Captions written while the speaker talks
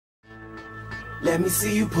Let me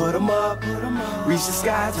see you put 'em up. Reach the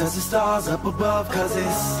sky, touch the stars up above. Cause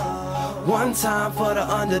it's one time for the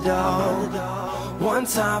underdog. One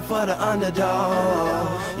time for the underdog.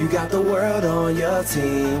 You got the world on your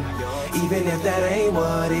team, even if that ain't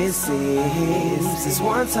what it seems. It's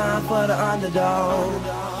one time for the underdog.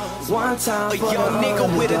 One time for a young nigga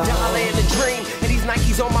underdog. with a dollar and a dream, and these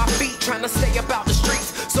Nikes on my feet, trying to stay about the streets.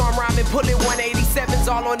 So I'm rhyming, pulling 187s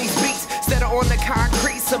all on these beats, instead of on the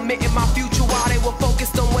concrete, submitting my future while they were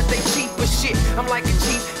focused on what they cheap. But shit, I'm like a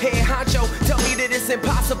cheap head honcho. Tell me that it's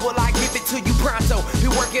impossible, I give it to you pronto.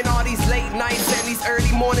 Been working all these late nights and these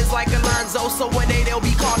early mornings like Alonzo. So one day they'll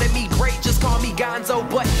be calling me great, just call me Gonzo.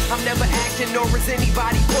 But I'm never acting, nor is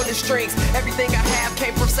anybody pulling strings. Everything I have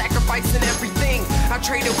came from sacrificing everything. I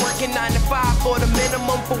traded working 9 to 5 for the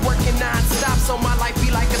minimum, for working non-stop, so my life be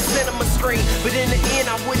like a cinema screen. But in the end,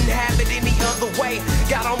 I wouldn't have it any other way.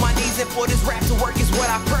 Got on my knees and for this rap to work is what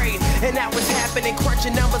I prayed. And that was happening,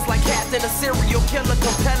 crunching numbers like Captain, a serial killer,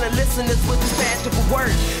 compelling listeners with dispatchable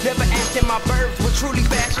words. Never acting my verbs, but truly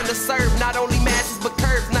fashion to serve. Not only masses but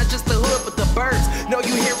curves, not just the hood but the birds. Know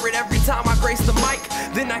you hear it every time I grace the mic.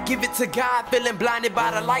 Then I give it to God, feeling blinded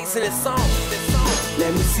by the lights in this song.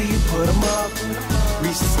 Let me see you put 'em up.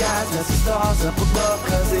 Reach the skies, touch the stars up above.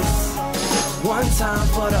 Cause it's one time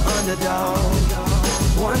for the underdog.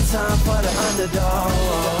 One time for the underdog.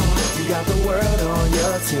 You got the world on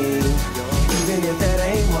your team, even if that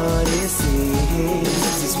ain't what it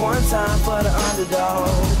seems. It's one time for the underdog.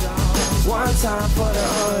 One time for the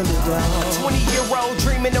underdog. 20-year-old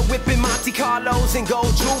dreaming of whipping Monte Carlos and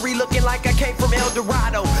gold jewelry, looking like I came from El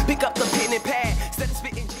Dorado. Pick up the pen and pad, instead of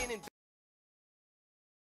spitting gin and